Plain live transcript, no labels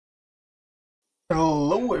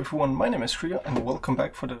Hello everyone, my name is kRIEGER and welcome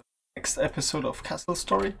back for the next episode of Castle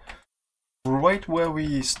Story. Right where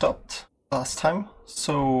we stopped last time.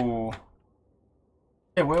 So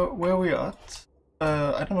yeah, where we are at.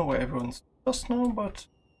 I don't know where everyone's just now, but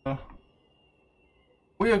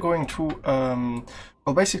we are going to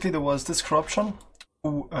well, basically there was this corruption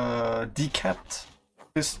who decapped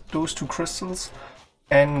those two crystals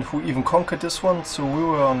and who even conquered this one, so we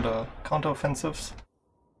were on the counter-offensives.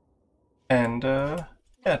 And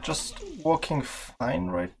yeah, just working fine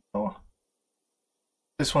right now.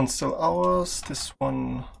 This one's still ours, this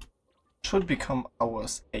one should become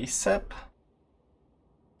ours ASAP.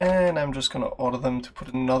 And I'm just gonna order them to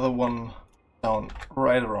put another one down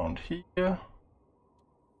right around here.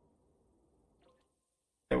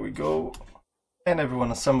 There we go. And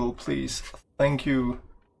everyone assemble, please. Thank you.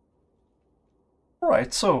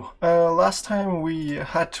 Alright, so last time we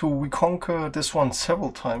had to reconquer this one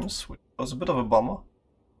several times, which was a bit of a bummer.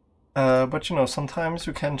 But you know, sometimes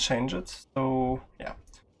you can change it, so yeah.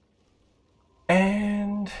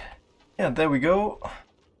 And yeah, there we go.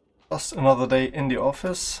 Just another day in the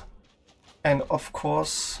office. And of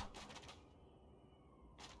course,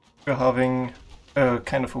 we're having a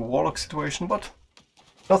kind of a warlock situation, but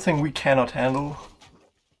nothing we cannot handle.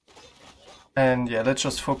 And yeah, let's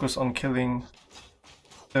just focus on killing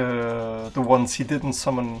the ones he didn't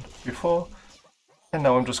summon before. And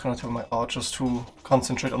now I'm just gonna tell my archers to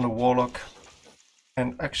concentrate on the warlock.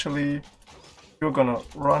 And actually, you're gonna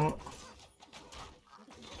run,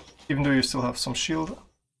 even though you still have some shield.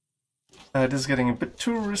 This is getting a bit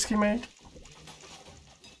too risky, mate.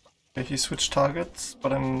 Okay, he switched targets,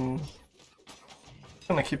 but I'm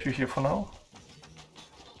gonna keep you here for now.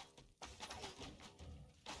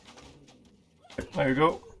 Okay, there you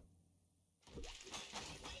go.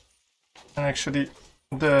 And actually,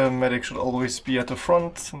 the medic should always be at the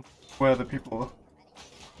front, where the people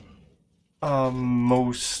are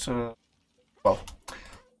most, well,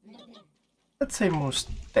 let's say most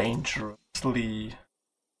dangerously...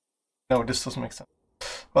 No, this doesn't make sense.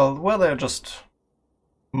 Well, where they're just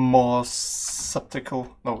more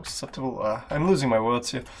susceptible... No, susceptible... I'm losing my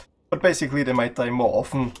words here. But basically they might die more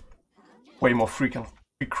often, way more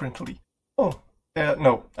frequently. Oh, yeah,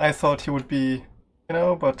 no, I thought he would be, you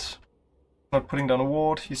know, but... Not putting down a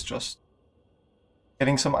ward, he's just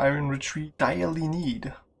getting some iron, which we direly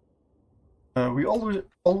need. We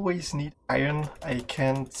always need iron, I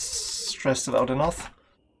can't stress it out enough.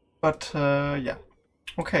 But yeah.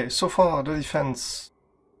 Okay, so far the defense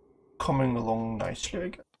coming along nicely, I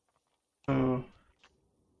guess.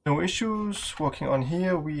 No issues, working on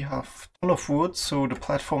here, we have a ton of wood, so the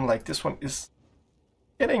platform like this one is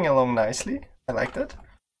getting along nicely, I like that.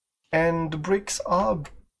 And the bricks are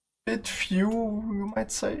bit few, you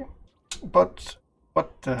might say, but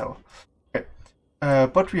what the hell. Okay,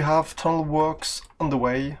 but we have tunnel works on the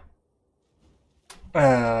way,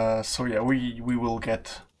 so yeah, we will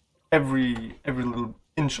get every little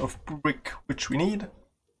inch of brick which we need,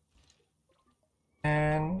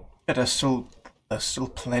 and yeah, there's still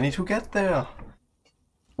plenty to get there.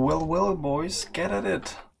 Well, boys, get at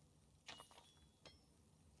it.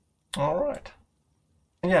 All right,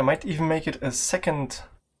 and yeah, I might even make it a second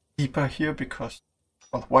deeper here because,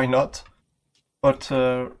 well, why not? But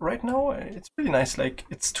right now it's really nice, like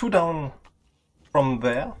it's 2 down from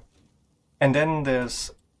there, and then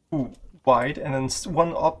there's 2 wide, and then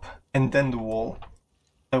 1 up, and then the wall,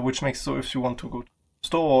 which makes so if you want to go to the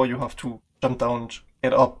store, you have to jump down,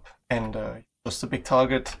 get up, and just a big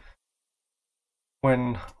target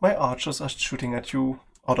when my archers are shooting at you,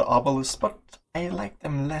 or the arbalists, but I like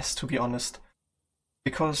them less, to be honest,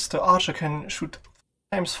 because the archer can shoot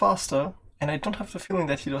times faster, and I don't have the feeling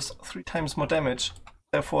that he does 3 times more damage,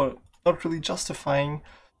 therefore not really justifying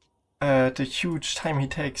the huge time he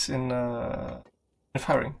takes in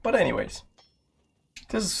firing. But anyways,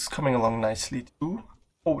 this is coming along nicely too.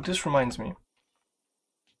 Oh, this reminds me.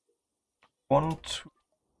 1, 2,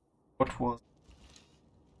 what was...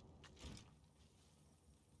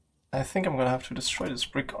 I think I'm gonna have to destroy this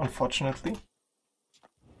brick, unfortunately.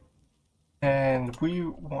 And we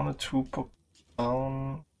wanted to put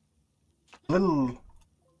down a little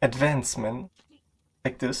advancement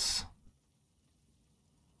like this.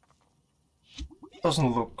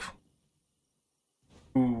 Doesn't look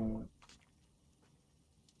too...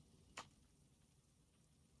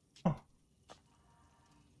 Oh.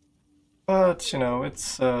 But you know,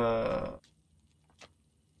 it's well,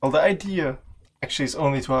 the idea actually is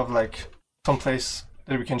only to have like some place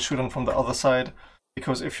that we can shoot on from the other side,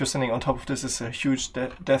 because if you're standing on top of this, it's a huge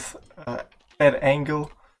dead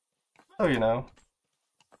angle. So you know,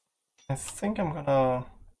 I think I'm gonna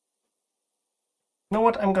You know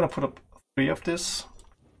what? I'm gonna put up 3 of this.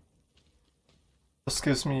 This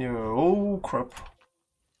gives me a... oh crap.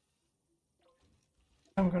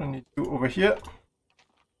 I'm gonna need you over here.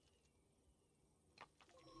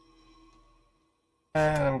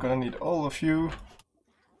 And I'm gonna need all of you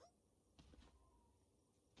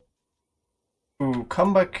to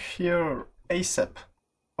come back here ASAP.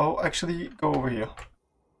 Oh, actually, go over here.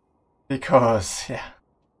 Because, yeah,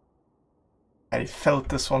 I felt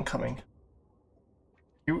this one coming.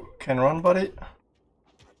 You can run, buddy.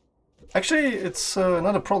 Actually, it's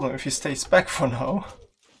not a problem if he stays back for now.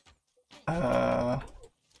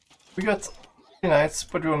 We got 3 knights,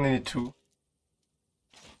 but we only need 2.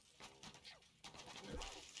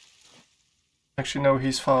 Actually, no,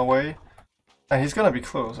 he's far away. And he's gonna be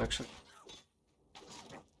close, actually.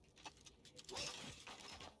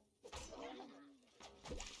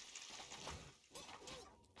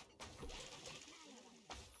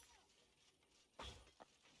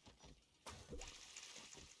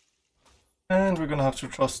 And we're gonna have to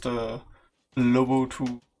trust Lobo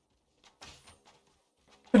to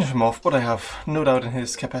finish him off, but I have no doubt in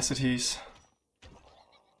his capacities.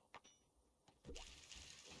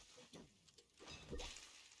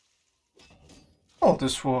 Oh,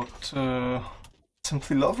 this worked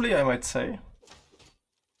simply lovely, I might say.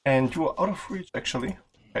 And you are out of reach, actually.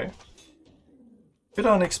 Okay. Bit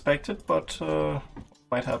unexpected, but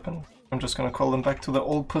might happen. I'm just gonna call them back to the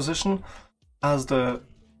old position as the...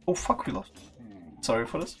 oh fuck, we lost. Sorry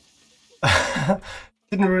for this.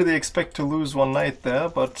 Didn't really expect to lose one knight there,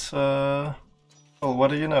 but well,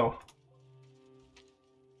 what do you know?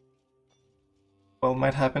 Well,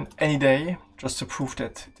 might happen any day, just to prove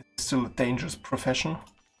that it's still a dangerous profession.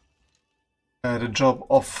 The job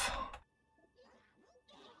of...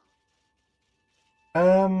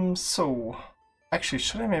 so... actually,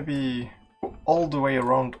 should I maybe go all the way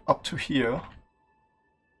around up to here?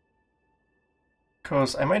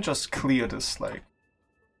 Because I might just clear this, like...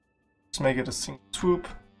 just make it a single swoop.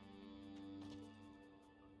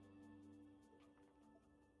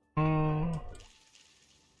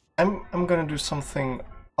 I'm gonna do something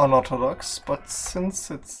unorthodox, but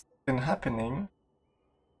since it's been happening,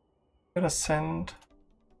 I'm gonna send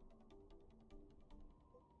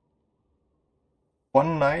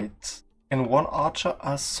 1 knight and 1 archer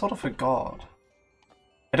as sort of a guard.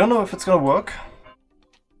 I don't know if it's gonna work.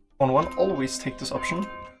 On 1, always take this option.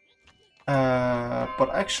 But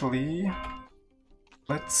actually,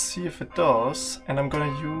 let's see if it does, and I'm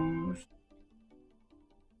gonna use...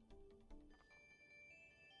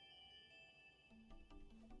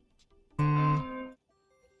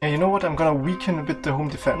 yeah, you know what, I'm gonna weaken a bit the home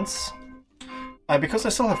defense. Because I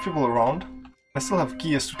still have people around, I still have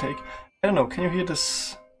gears to take. I don't know, can you hear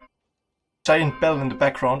this giant bell in the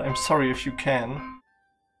background? I'm sorry if you can.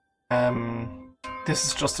 This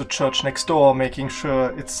is just a church next door, making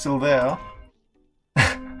sure it's still there.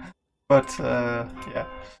 But, yeah.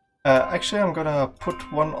 Actually, I'm gonna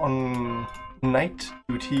put 1 on night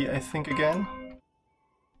duty, I think, again.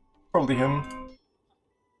 Probably him.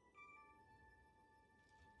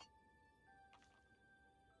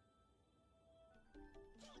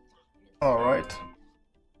 Alright.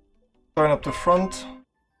 Join up the front.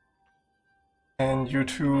 And you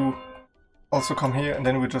two also come here, and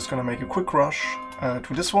then we're just gonna make a quick rush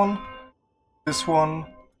to this one. This one.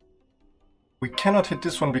 We cannot hit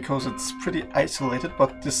this one because it's pretty isolated,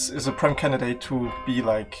 but this is a prime candidate to be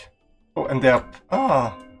like... oh, and there are...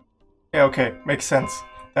 ah! Yeah, okay, makes sense.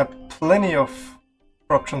 There are plenty of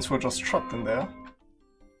corruptions who are just trapped in there.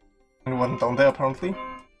 And 1 down there, apparently.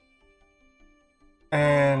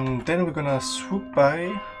 And then we're gonna swoop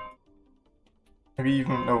by. Maybe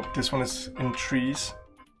even... no, this one is in trees.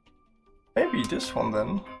 Maybe this one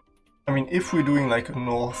then. I mean, if we're doing like a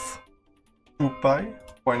north swoop by,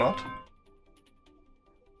 why not?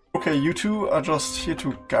 Okay, you two are just here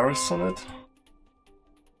to garrison it.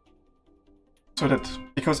 So that,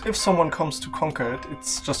 because if someone comes to conquer it,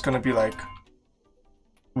 it's just gonna be like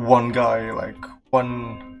 1 guy, like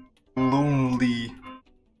 1 lonely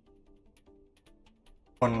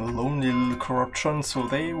little corruption, so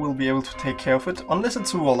they will be able to take care of it. Unless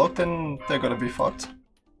it's a warlock, then they're gonna be fucked.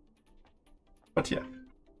 But yeah.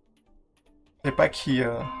 Okay, back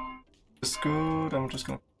here. Is good, I'm just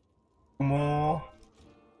gonna do more.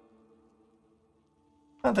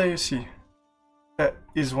 Ah, there you see. There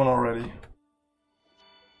is 1 already.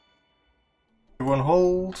 1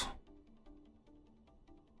 hold.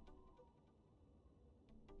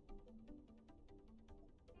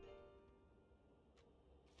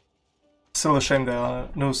 Still a shame there are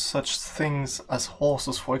no such things as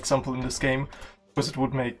horses, for example, in this game, because it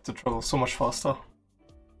would make the travel so much faster.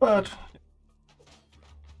 But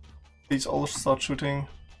Please all start shooting.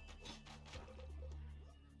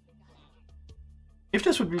 If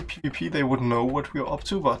this would be PvP, they would know what we're up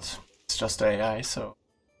to, but it's just AI, so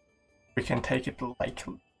we can take it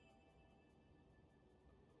lightly.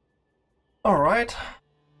 Alright.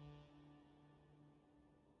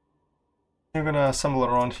 You're gonna assemble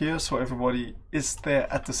around here so everybody is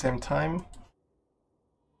there at the same time.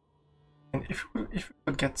 And if we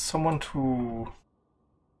could get someone to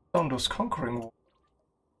down those conquering walls.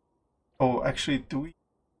 Oh, actually, do we?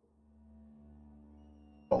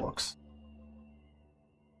 Bollocks.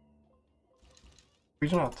 We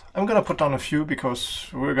do not. I'm gonna put down a few because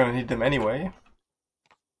we're gonna need them anyway.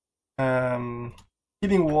 Healing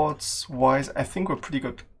wards wise, I think we're pretty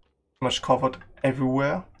good, much covered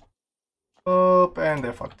everywhere. Up and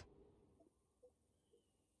they're fucked.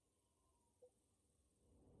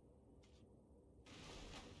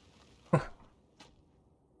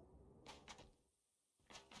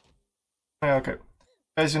 Yeah, okay.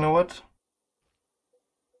 Guys, you know what?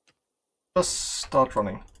 Just start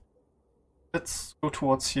running. Let's go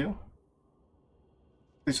towards here.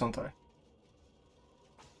 Please don't die.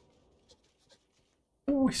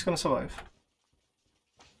 Oh, he's gonna survive.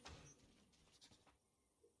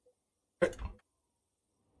 Okay.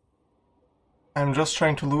 I'm just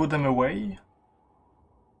trying to lure them away.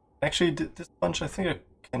 Actually, this bunch, I think I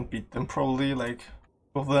can beat them probably, like,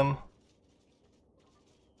 two of them.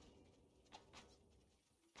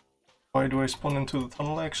 Why do I spawn into the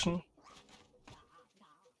tunnel action?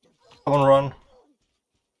 Come on, run.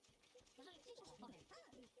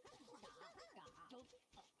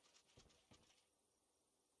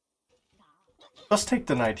 Just take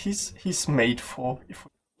the knight. He's made for.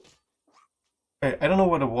 Okay, I don't know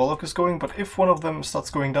where the warlock is going, but if one of them starts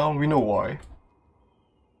going down, we know why.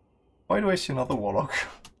 Why do I see another warlock?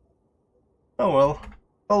 Oh well.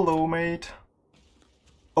 Hello, mate.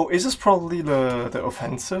 Oh, is this probably the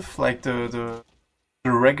offensive, like the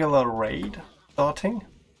regular raid starting?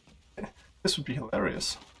 This would be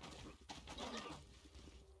hilarious.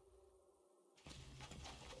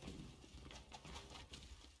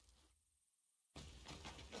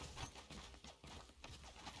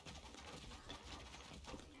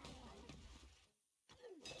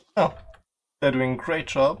 Oh, they're doing a great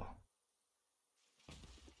job.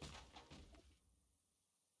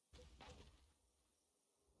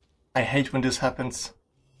 I hate when this happens.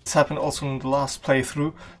 This happened also in the last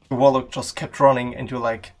playthrough. The warlock just kept running and you're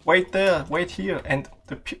like, wait there, wait here. And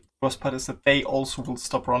the worst part is that they also will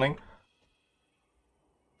stop running.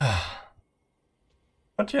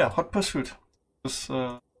 But yeah, hot pursuit. Just,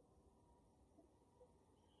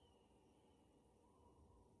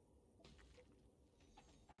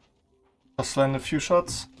 just land a few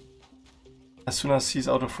shots. As soon as he's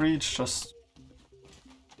out of reach, just...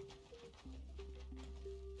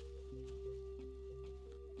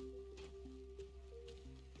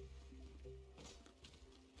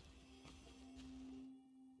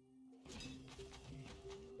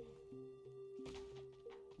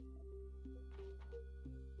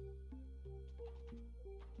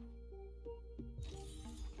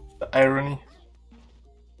 the irony.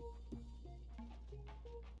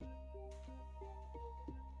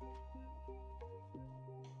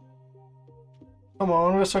 Come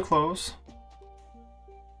on, we're so close.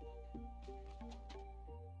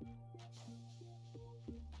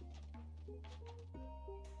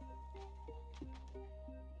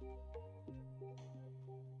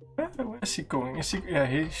 Where is he going? Is he? Yeah,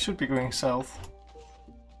 he should be going south.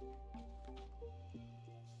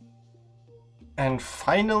 And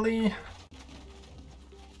finally...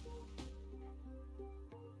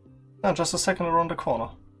 Now, just a second around the corner.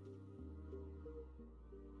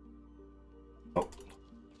 Oh.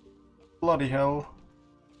 Bloody hell.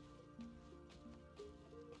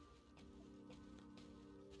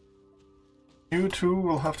 You two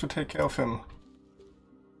will have to take care of him.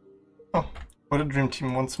 Oh, what a dream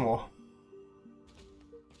team once more.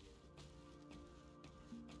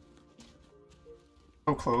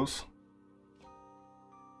 So close.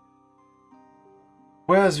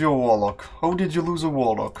 Where's your warlock? How did you lose a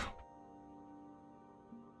warlock?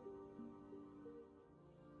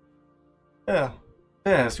 Yeah,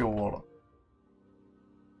 there's your warlock.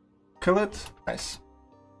 Kill it? Nice.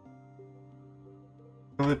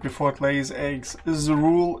 Kill it before it lays eggs is the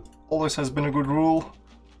rule. Always has been a good rule.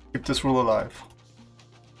 Keep this rule alive.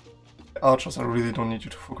 Archers, I really don't need you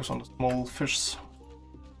to focus on the small fishes.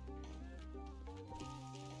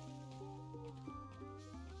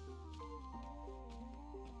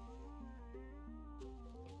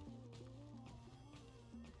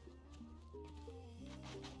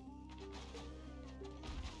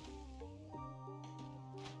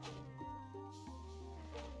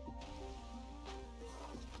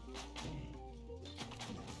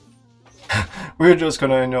 We're just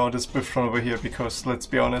gonna ignore this Biftron over here because, let's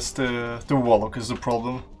be honest, the Warlock is the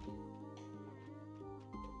problem.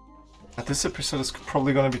 This episode is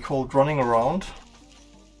probably gonna be called Running Around.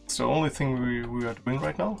 It's the only thing we are doing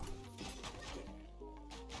right now.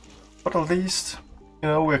 But at least, you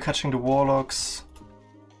know, we're catching the Warlocks.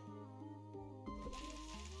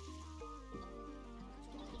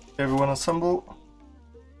 Everyone assemble.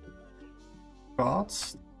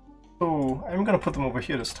 Guards. So, I'm gonna put them over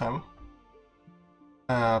here this time.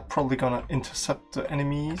 Probably gonna intercept the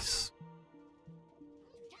enemies.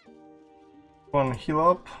 One heal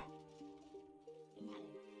up.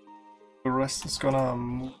 The rest is gonna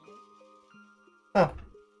move. Ah.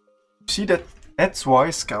 See, that's why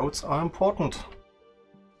scouts are important.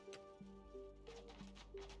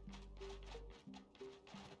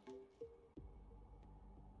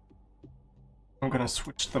 I'm gonna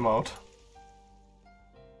switch them out.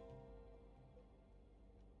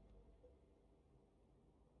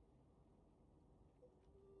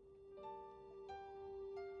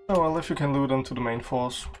 Oh well, if you can lure them to the main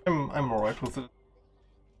force, I'm alright with it.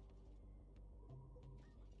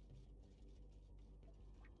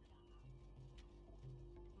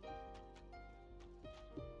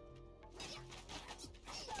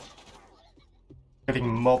 Getting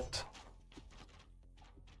mobbed.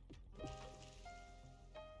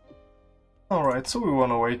 Alright, so we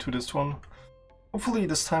run away to this one. Hopefully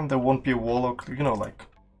this time there won't be a Warlock, you know, like,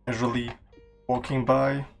 casually walking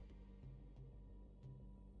by.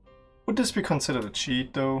 Would this be considered a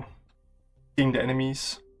cheat, though? Seeing the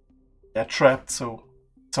enemies? They're trapped, so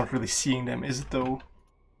it's not really seeing them, is it, though?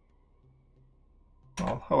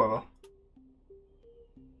 Well, however.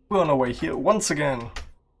 We're on our way here once again.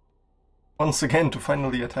 Once again to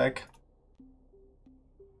finally attack.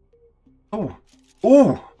 Oh!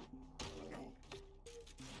 Oh!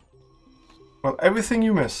 Well, everything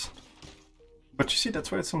you miss. But you see,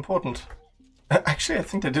 that's why it's important. Actually, I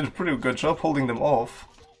think they did a pretty good job holding them off.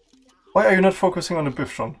 Why are you not focusing on the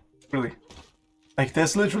Biftron? Really? Like,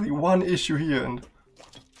 there's literally one issue here and...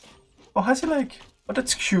 Oh, has he like... Oh,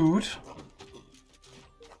 that's cute.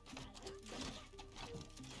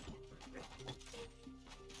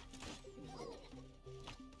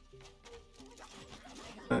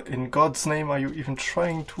 In God's name, are you even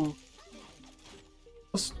trying to...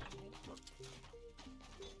 Just...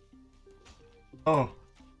 Oh.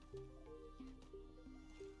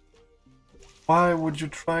 Why would you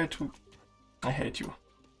try to... I hate you.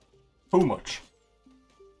 So much.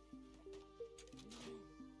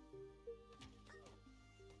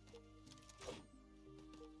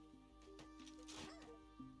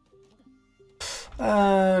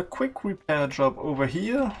 Quick repair job over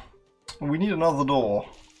here. We need another door.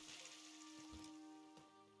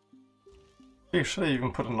 Hey, should I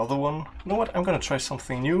even put another one? You know what? I'm gonna try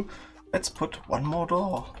something new. Let's put one more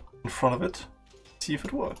door in front of it. See if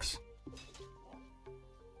it works.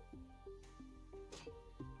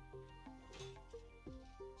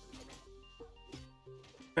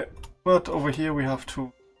 Okay, but over here we have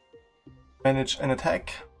to manage an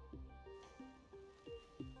attack.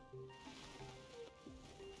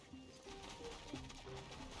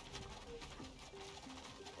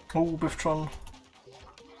 Oh, Biftron.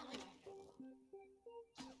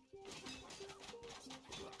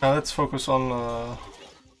 Now let's focus on...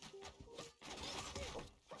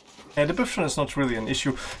 Yeah, the Biftron is not really an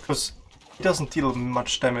issue, because he doesn't deal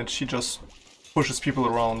much damage, he just pushes people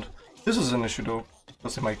around. This is an issue though,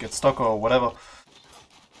 because he might get stuck or whatever.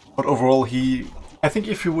 But overall he... I think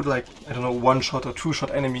if you would like, I don't know, one-shot or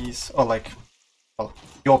two-shot enemies, or like, well,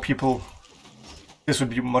 your people, this would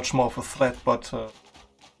be much more of a threat, but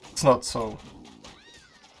it's not, so...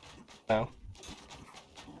 No.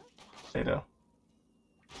 Later.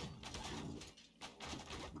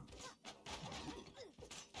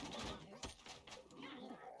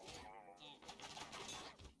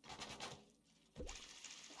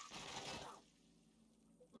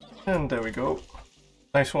 And there we go.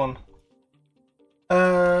 Nice one.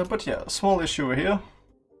 But yeah, small issue over here.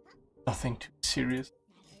 Nothing too serious.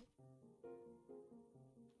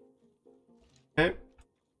 Okay,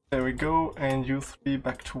 there we go, and you three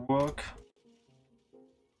back to work.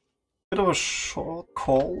 Bit of a short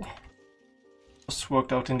call. Just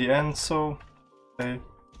worked out in the end, so okay,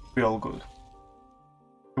 we're all good.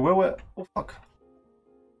 Oh fuck.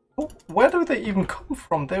 Oh, where do they even come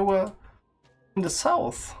from? They were in the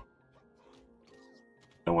south.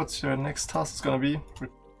 You know what's your next task is gonna be?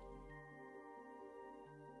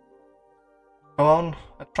 Come on,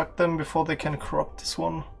 attract them before they can corrupt this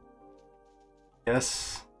one.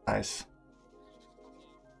 Yes, nice.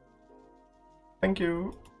 Thank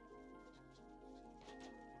you.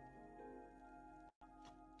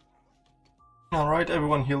 Alright,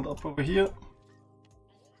 everyone healed up over here.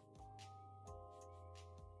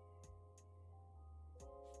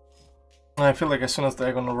 I feel like as soon as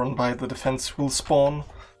they're gonna run by, the defense will spawn,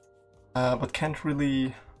 but can't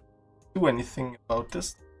really do anything about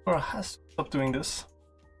this, or has to stop doing this.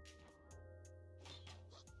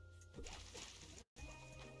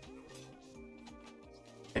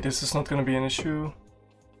 Okay, this is not gonna be an issue.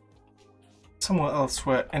 Somewhere else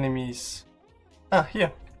where enemies... Ah,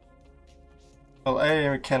 here. Well,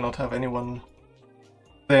 I cannot have anyone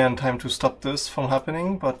there in time to stop this from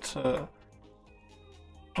happening, but,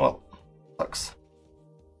 well, sucks.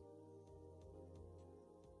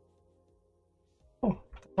 Oh,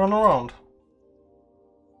 run around.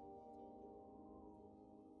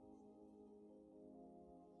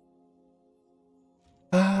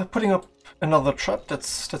 Putting up another trap,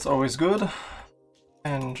 that's always good.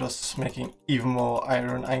 And just making even more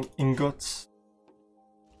iron ingots.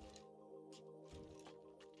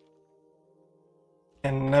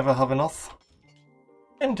 And never have enough.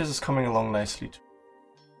 And this is coming along nicely too.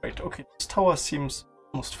 Right, okay, this tower seems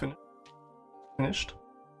almost finished.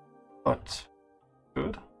 But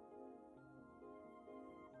good.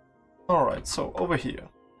 Alright, so over here.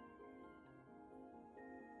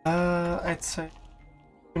 I'd say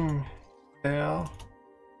him there.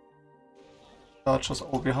 Archers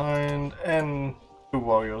all behind, and the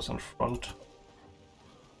warriors in front.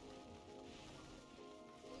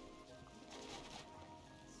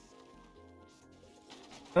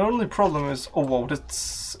 The only problem is, oh wow,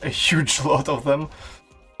 that's a huge lot of them.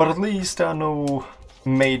 But at least there are no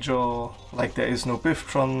major, like there is no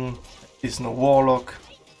Biftron, there is no Warlock.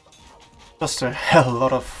 Just a hell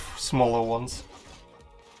lot of smaller ones.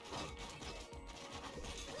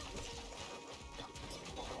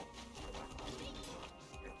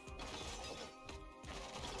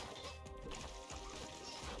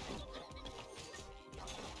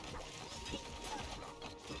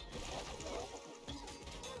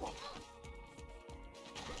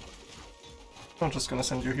 I'm just gonna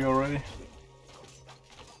send you here already.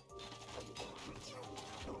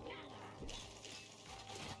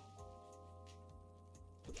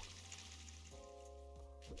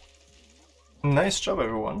 Nice job,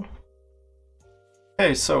 everyone.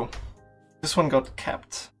 Okay, so this one got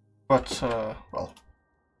capped, but well,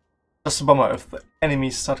 just a bummer if the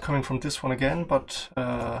enemies start coming from this one again, but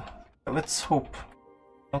let's hope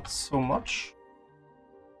not so much.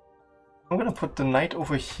 I'm gonna put the knight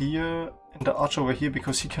over here and the archer over here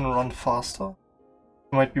because he can run faster.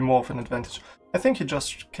 Might be more of an advantage. I think he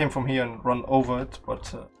just came from here and run over it, but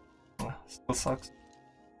still sucks.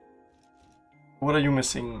 What are you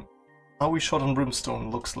missing? Are we short on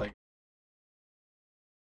brimstone? Looks like.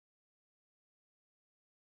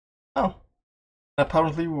 Oh.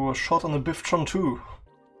 Apparently we were short on the Biftron too.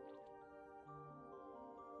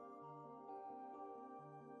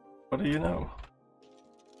 What do you know?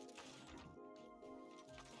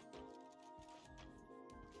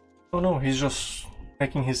 Oh no, he's just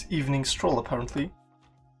making his evening stroll apparently.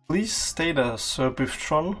 Please stay there, Sir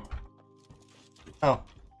Biftron. Oh,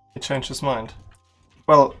 he changed his mind.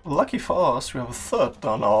 Well, lucky for us, we have a third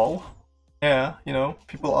done now. Yeah, you know,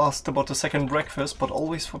 people asked about the second breakfast, but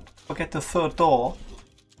always forget the third door.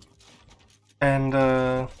 And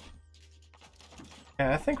yeah,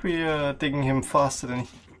 I think we're digging him faster than he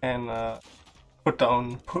can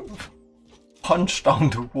punch down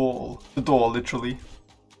the wall, the door literally.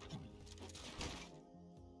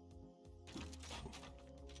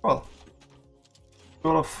 Well,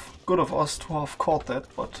 good of us to have caught that,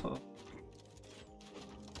 but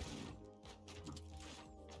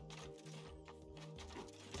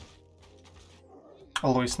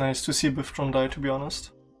always nice to see Biftron die, to be honest.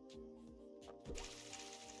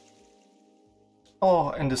 Oh,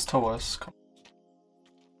 and this tower's coming.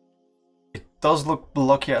 It does look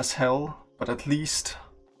blocky as hell, but at least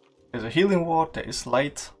there's a healing ward, there is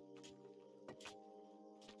light.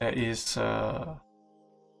 There is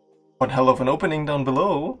one hell of an opening down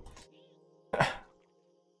below.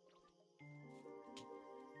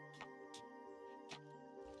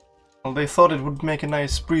 Well, they thought it would make a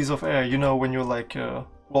nice breeze of air, you know, when you're like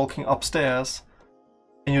walking upstairs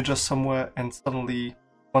and you're just somewhere and suddenly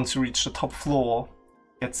once you reach the top floor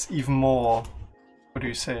it gets even more, what do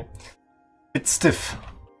you say, a bit stiff.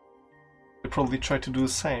 They probably tried to do the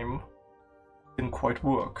same, didn't quite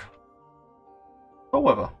work.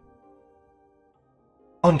 However,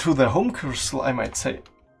 onto their home crystal, I might say,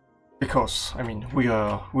 because I mean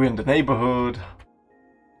we're in the neighborhood.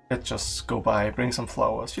 Let's just go by, bring some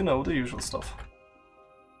flowers, you know, the usual stuff.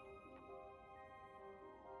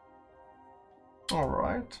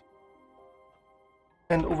 Alright.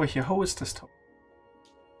 And over here, how is this tower?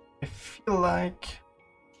 I feel like...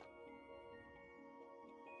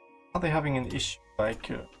 Are they having an issue, like,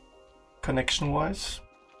 connection-wise?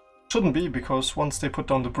 Shouldn't be, because once they put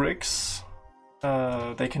down the bricks,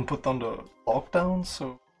 they can put down the lockdown,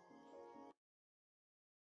 so...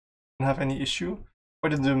 Don't have any issue. Why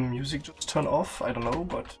did the music just turn off? I don't know,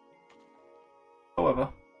 but... However.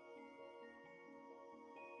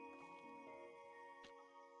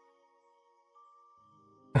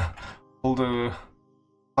 All the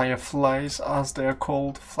fireflies, as they are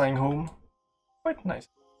called, flying home. Quite nice.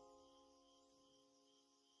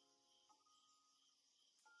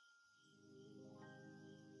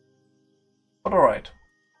 But alright.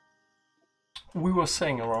 We were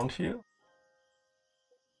saying around here.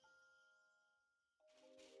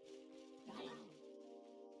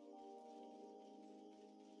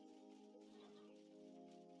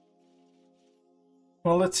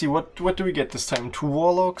 Well, let's see, what do we get this time? 2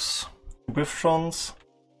 warlocks, 2 Biftrons.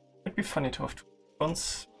 It'd be funny to have 2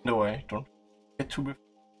 Biftrons. No, I don't get 2 Biftrons.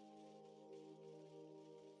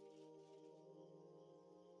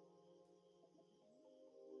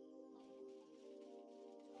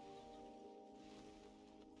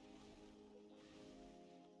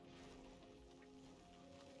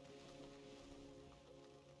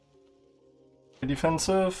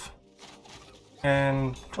 Defensive.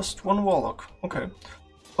 And just 1 warlock. Okay.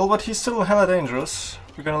 Well, but he's still hella dangerous.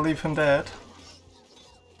 We're gonna leave him dead.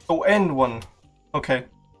 Oh, and 1. Okay.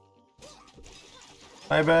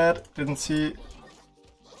 My bad. Didn't see.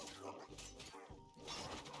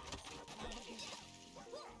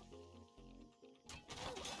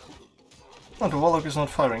 Oh, the warlock is not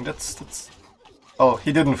firing. That's... Oh,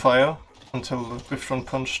 he didn't fire until the Biftron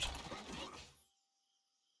punched.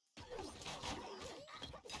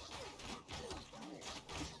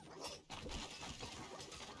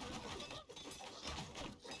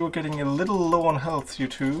 You're getting a little low on health, you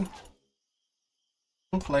two.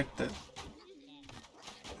 Don't like that.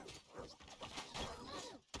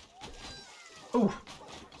 Oh!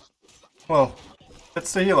 Well,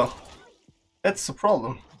 that's the healer. That's the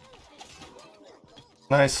problem.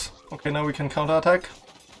 Nice. Okay, now we can counterattack.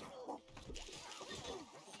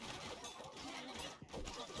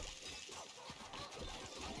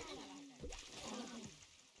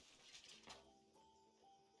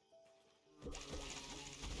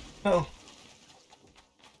 Oh.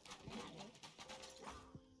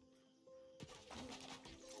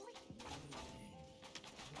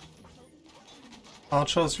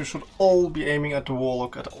 Archers, you should all be aiming at the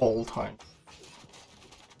warlock at all times.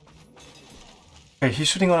 Okay, he's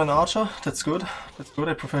shooting on an archer. That's good. That's good.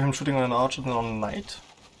 I prefer him shooting on an archer than on a knight.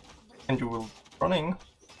 And you will be running.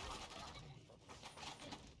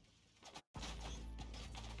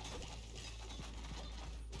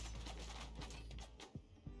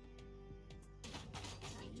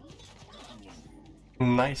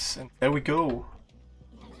 Nice, and there we go.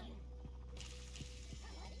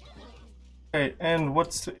 Okay, and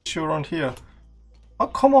what's the issue around here? Oh,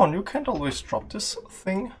 come on, you can't always drop this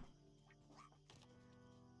thing.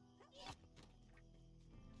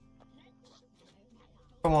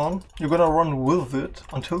 Come on, you're gonna run with it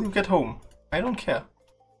until you get home. I don't care.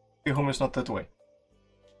 Your home is not that way.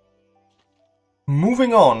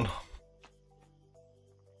 Moving on.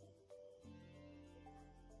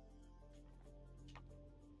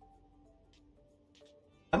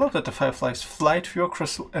 I love that the fireflies fly to your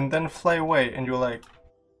crystal and then fly away, and you're like,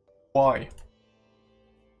 why?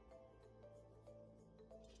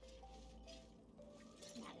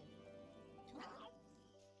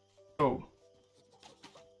 So,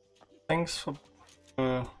 thanks for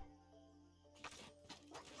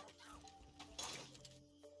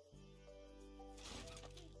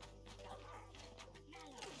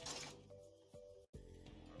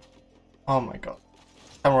oh my god.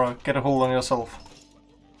 Camera, get a hold on yourself.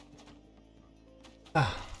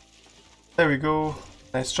 There we go.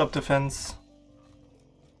 Nice job, defense.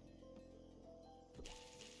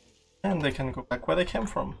 And they can go back where they came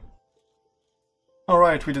from.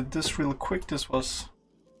 Alright, we did this real quick. This was...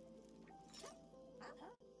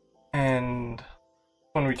 And...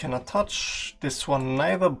 one we cannot touch. This one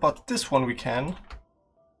neither, but this one we can.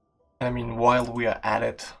 And I mean, while we are at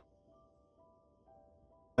it,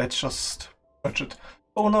 let's just merge it.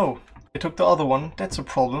 Oh no, they took the other one. That's a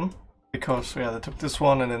problem. Because, yeah, they took this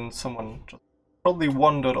one and then someone just probably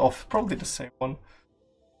wandered off. Probably the same one.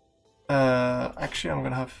 Actually, I'm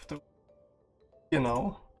gonna have to... You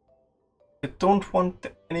know... I don't want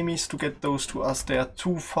the enemies to get those to us. They are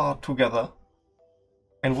too far together.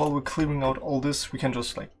 And while we're clearing out all this, we can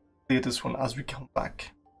just, like, clear this one as we come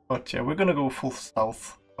back. But yeah, we're gonna go full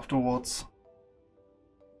south afterwards.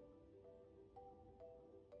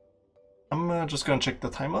 I'm just gonna check the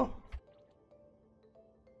timer.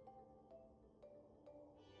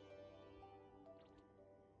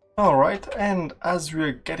 Alright, and as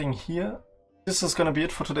we're getting here, this is gonna be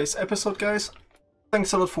it for today's episode, guys.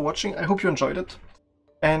 Thanks a lot for watching, I hope you enjoyed it.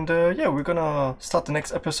 And yeah, we're gonna start the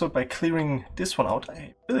next episode by clearing this one out.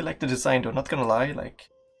 I really like the design though, not gonna lie, like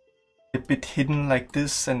a bit hidden like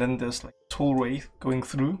this, and then there's like a tall wraith going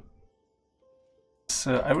through.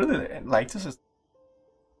 So I really like this.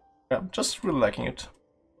 Yeah, I'm just really liking it.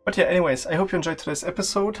 But yeah, anyways, I hope you enjoyed today's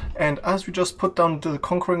episode, and as we just put down the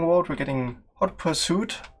conquering ward, we're getting hot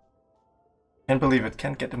pursuit. Can't believe it,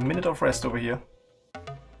 can't get a minute of rest over here.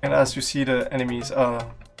 And as you see, the enemies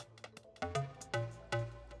are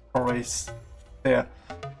always there.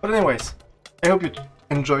 But anyways, I hope you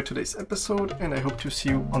enjoyed today's episode, and I hope to see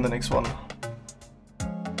you on the next one.